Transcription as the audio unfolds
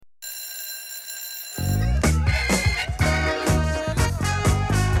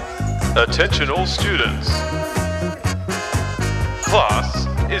Attention all students. Class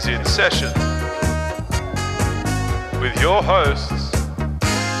is in session. With your hosts,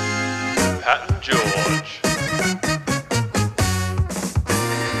 Pat and George.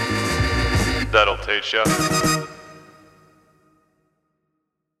 That'll teach ya.